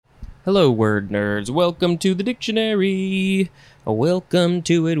Hello, word nerds. Welcome to the dictionary. Welcome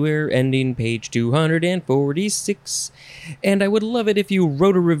to it. We're ending page 246. And I would love it if you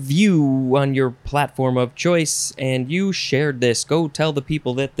wrote a review on your platform of choice and you shared this. Go tell the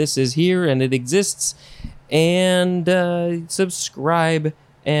people that this is here and it exists. And subscribe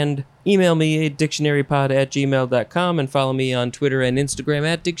and email me at dictionarypod@gmail.com and follow me on Twitter and Instagram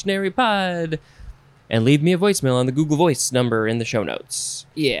at dictionarypod. And leave me a voicemail on the Google Voice number in the show notes.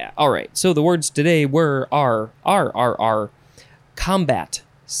 Yeah, alright. So the words today were combat,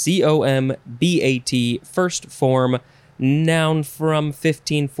 C-O-M-B-A-T, first form, noun from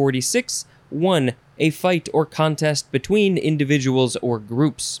 1546. 1. A fight or contest between individuals or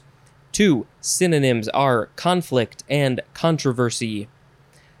groups. 2. Synonyms are conflict and controversy.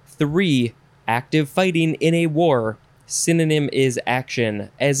 3. Active fighting in a war. Synonym is action,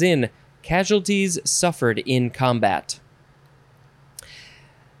 as in casualties suffered in combat.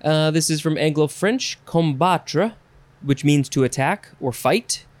 This is from Anglo-French, combattre, which means to attack or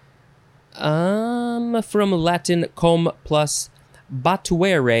fight. From Latin, com plus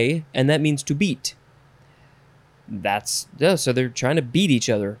battuere, and that means to beat. So they're trying to beat each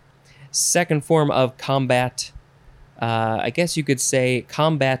other. Second form of combat, I guess you could say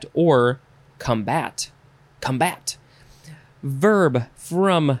combat or combat. Combat. Verb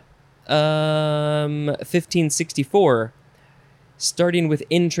from 1564. Starting with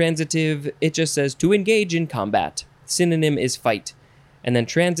intransitive, it just says to engage in combat. Synonym is fight. And then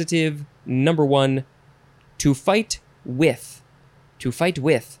transitive, number 1, to fight with. To fight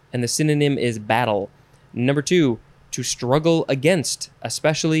with, and the synonym is battle. Number 2, to struggle against,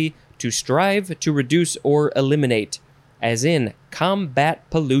 especially to strive to reduce or eliminate, as in combat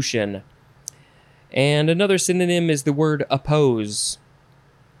pollution. And another synonym is the word oppose.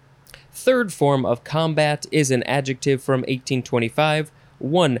 Third form of combat is an adjective from 1825.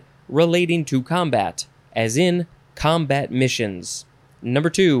 1. Relating to combat, as in combat missions. Number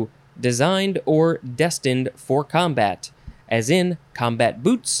 2. Designed or destined for combat, as in combat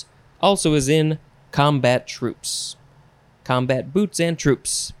boots, also as in combat troops. Combat boots and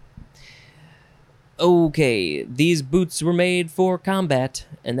troops. Okay, these boots were made for combat,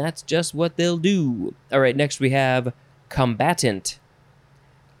 and that's just what they'll do. Alright, next we have combatant.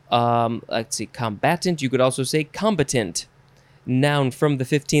 Let's see, combatant, you could also say combatant. Noun from the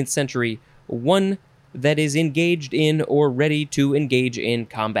 15th century, one that is engaged in or ready to engage in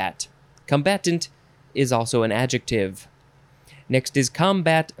combat. Combatant is also an adjective. Next is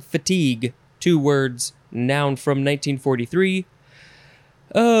combat fatigue, 2 words, noun from 1943.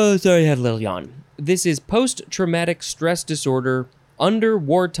 Oh, sorry, I had a little yawn. This is post-traumatic stress disorder under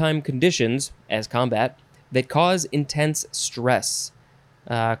wartime conditions, as combat, that cause intense stress.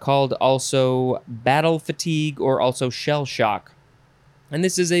 Called also battle fatigue or also shell shock. And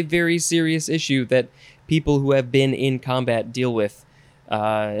this is a very serious issue that people who have been in combat deal with.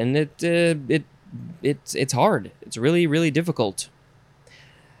 And it's hard. It's really, really difficult.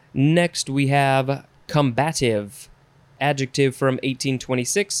 Next we have combative, adjective from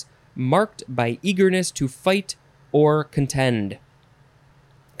 1826, marked by eagerness to fight or contend.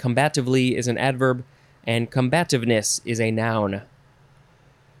 Combatively is an adverb, and combativeness is a noun.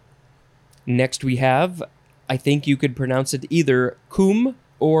 Next we have, I think you could pronounce it either cum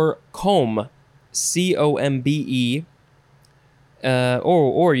or combe, C-O-M-B-E,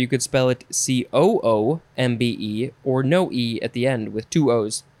 or you could spell it C-O-O-M-B-E, or no E at the end with 2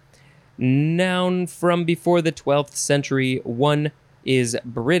 O's. Noun from before the 12th century. 1 is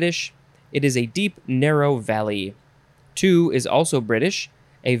British. It is a deep, narrow valley. 2 is also British,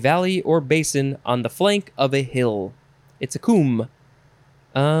 a valley or basin on the flank of a hill. It's a combe.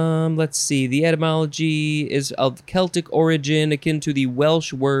 Let's see. The etymology is of Celtic origin, akin to the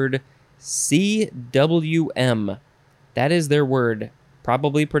Welsh word CWM. That is their word,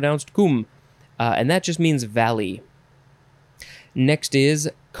 probably pronounced cum, and that just means valley. Next is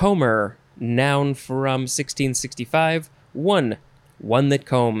comber, noun from 1665. 1. One that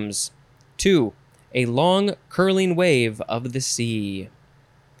combs. 2. A long, curling wave of the sea.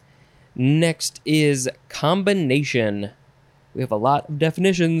 Next is combination. We have a lot of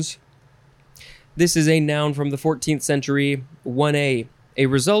definitions. This is a noun from the 14th century. 1a, a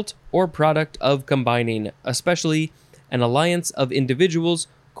result or product of combining, especially an alliance of individuals,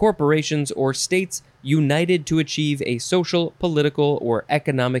 corporations, or states united to achieve a social, political, or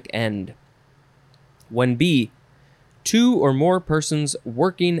economic end. 1b, 2 or more persons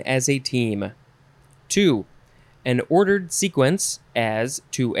working as a team. 2, an ordered sequence, as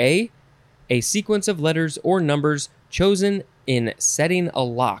 2a, a sequence of letters or numbers chosen in setting a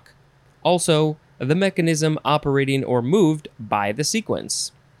lock. Also, the mechanism operating or moved by the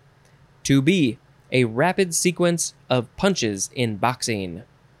sequence. 2B, a rapid sequence of punches in boxing.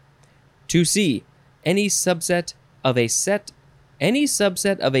 2C, any subset of a set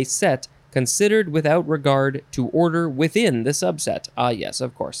considered without regard to order within the subset. Yes,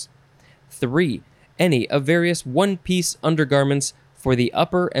 of course. 3, any of various one-piece undergarments for the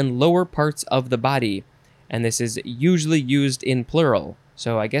upper and lower parts of the body. And this is usually used in plural,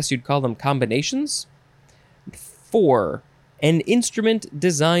 so I guess you'd call them combinations? 4, an instrument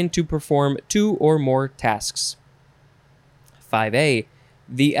designed to perform 2 or more tasks. 5A,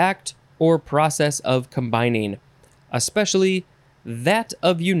 the act or process of combining, especially that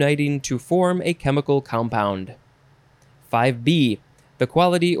of uniting to form a chemical compound. 5B, the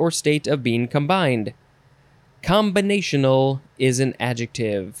quality or state of being combined. Combinational is an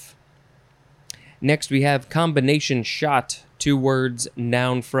adjective. Next we have combination shot, 2 words,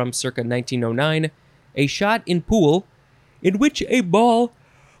 noun from circa 1909. A shot in pool in which a ball...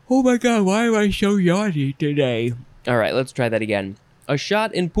 Oh my god, why am I so yawny today? Alright, let's try that again. A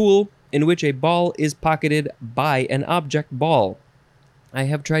shot in pool in which a ball is pocketed by an object ball. I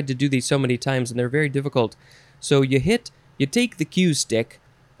have tried to do these so many times and they're very difficult. So you take the cue stick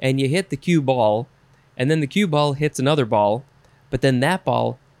and you hit the cue ball, and then the cue ball hits another ball, but then that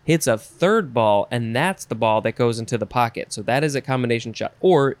ball hits a third ball, and that's the ball that goes into the pocket. So that is a combination shot.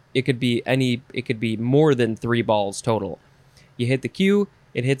 Or it could be more than 3 balls total. You hit the cue,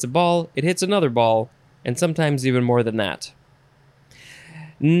 it hits a ball, it hits another ball, and sometimes even more than that.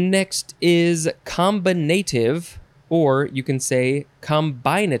 Next is combinative, or you can say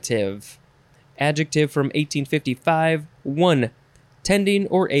combinative. Adjective from 1855. 1, tending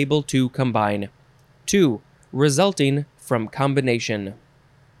or able to combine. 2, resulting from combination.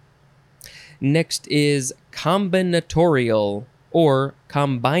 Next is combinatorial, or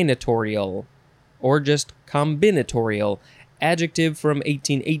combinatorial, or just combinatorial. Adjective from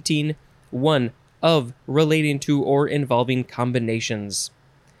 1818. 1, of, relating to, or involving combinations.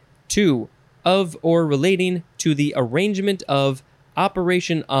 2, of or relating to the arrangement of,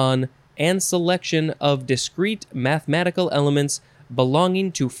 operation on, and selection of discrete mathematical elements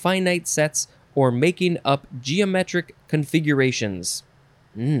belonging to finite sets or making up geometric configurations.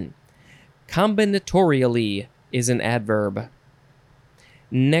 Combinatorially is an adverb.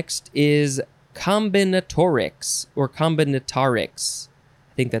 Next is combinatorics, or combinatorics.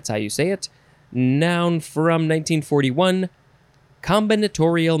 I think that's how you say it. Noun from 1941,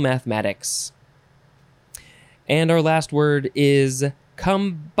 combinatorial mathematics. And our last word is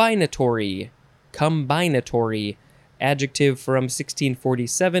combinatory. Combinatory. Adjective from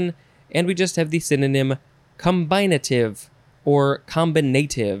 1647, and we just have the synonym combinative or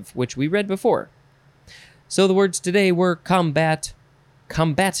combinative, which we read before. So the words today were combat,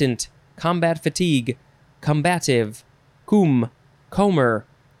 combatant, combat fatigue, combative, comer,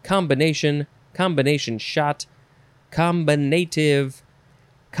 combination, combination shot, combinative,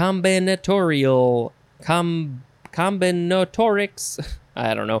 combinatorial, combinatorics,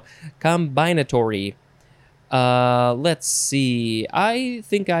 I don't know, combinatory. Let's see. I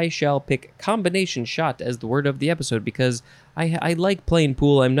think I shall pick combination shot as the word of the episode because I like playing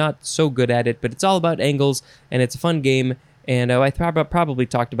pool. I'm not so good at it, but it's all about angles, and it's a fun game, and I probably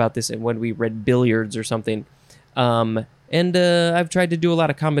talked about this when we read billiards or something. And I've tried to do a lot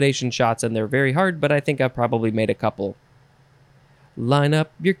of combination shots, and they're very hard, but I think I've probably made a couple. Line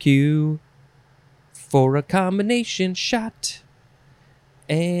up your cue for a combination shot,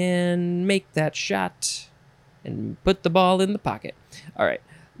 and make that shot, and put the ball in the pocket. All right,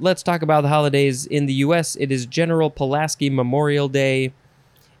 let's talk about the holidays in the U.S. It is General Pulaski Memorial Day.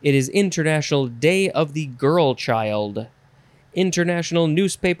 It is International Day of the Girl Child. International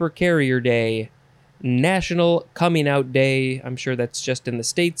Newspaper Carrier Day. National Coming Out Day. I'm sure that's just in the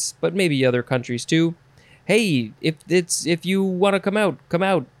States, but maybe other countries too. Hey, if you want to come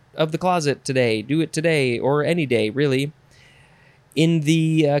out of the closet today. Do it today, or any day, really. In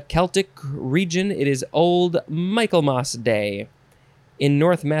the Celtic region, it is Old Michaelmas Day. In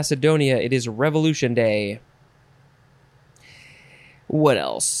North Macedonia, it is Revolution Day. What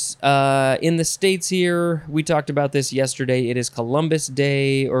else? In the States here, we talked about this yesterday. It is Columbus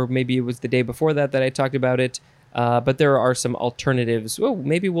Day, or maybe it was the day before that I talked about it. But there are some alternatives. Oh,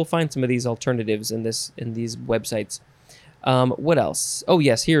 maybe we'll find some of these alternatives in these websites. What else? Oh,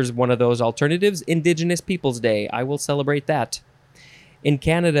 yes, here's one of those alternatives. Indigenous Peoples Day. I will celebrate that. In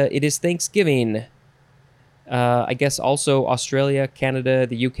Canada, it is Thanksgiving. I guess also Australia, Canada,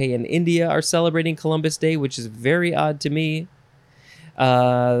 the UK, and India are celebrating Columbus Day, which is very odd to me.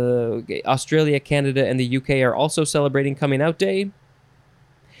 Australia, Canada, and the UK are also celebrating Coming Out Day.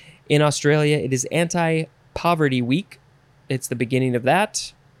 In Australia, it is Anti-Poverty Week. It's the beginning of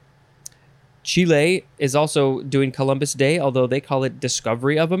that. Chile is also doing Columbus Day, although they call it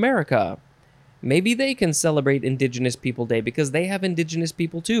Discovery of America. Maybe they can celebrate Indigenous People Day because they have Indigenous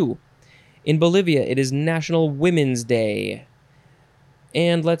people too. In Bolivia, it is National Women's Day.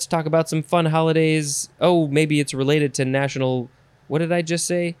 And let's talk about some fun holidays. Oh, maybe it's related to National... What did I just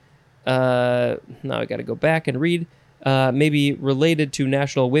say? Now I got to go back and read. Maybe related to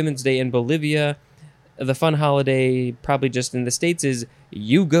National Women's Day in Bolivia. The fun holiday, probably just in the States, is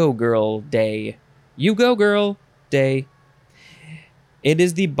You Go Girl Day. You Go Girl Day. It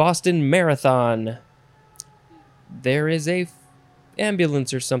is the Boston Marathon. There is a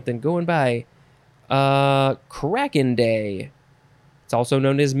ambulance or something going by. Kraken Day. It's also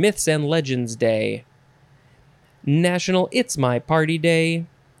known as Myths and Legends Day. National It's My Party Day.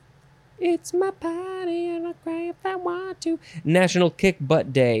 It's my party and I'll cry if I want to. National Kick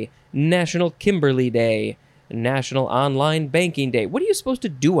Butt Day. National Kimberly Day. National Online Banking Day. What are you supposed to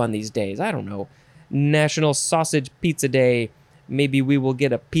do on these days? I don't know. National Sausage Pizza Day. Maybe we will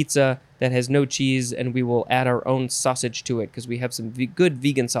get a pizza that has no cheese and we will add our own sausage to it because we have some good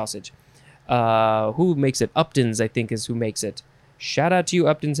vegan sausage. Who makes it? Upton's, I think, is who makes it. Shout out to you,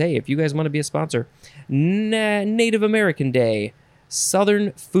 Upton's. Hey, if you guys want to be a sponsor. Native American Day.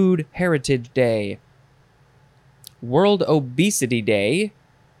 Southern Food Heritage Day. World Obesity Day.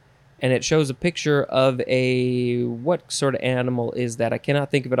 And it shows a picture of a... What sort of animal is that? I cannot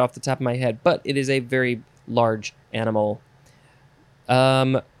think of it off the top of my head, but it is a very large animal.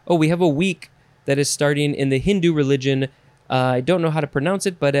 We have a week that is starting in the Hindu religion. I don't know how to pronounce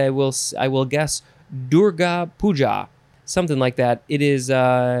it, but I will guess Durga Puja. Something like that. It is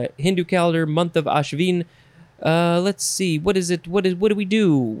Hindu calendar, month of Ashvin. Let's see. What is it? What do we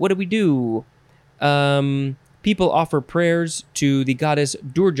do? What do we do? People offer prayers to the goddess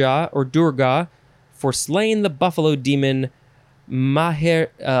Durga for slaying the buffalo demon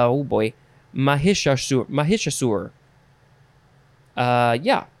Mahishasur.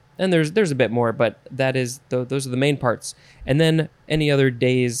 Yeah. And there's a bit more, but that is those are the main parts. And then any other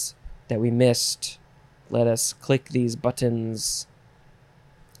days that we missed. Let us click these buttons.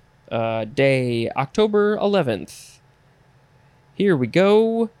 Day, October 11th. Here we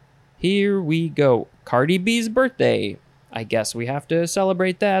go. Cardi B's birthday. I guess we have to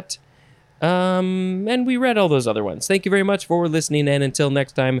celebrate that. And we read all those other ones. Thank you very much for listening, and until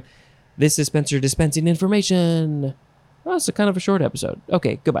next time, this is Spencer dispensing information. Well, it's a kind of a short episode.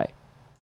 Okay, goodbye.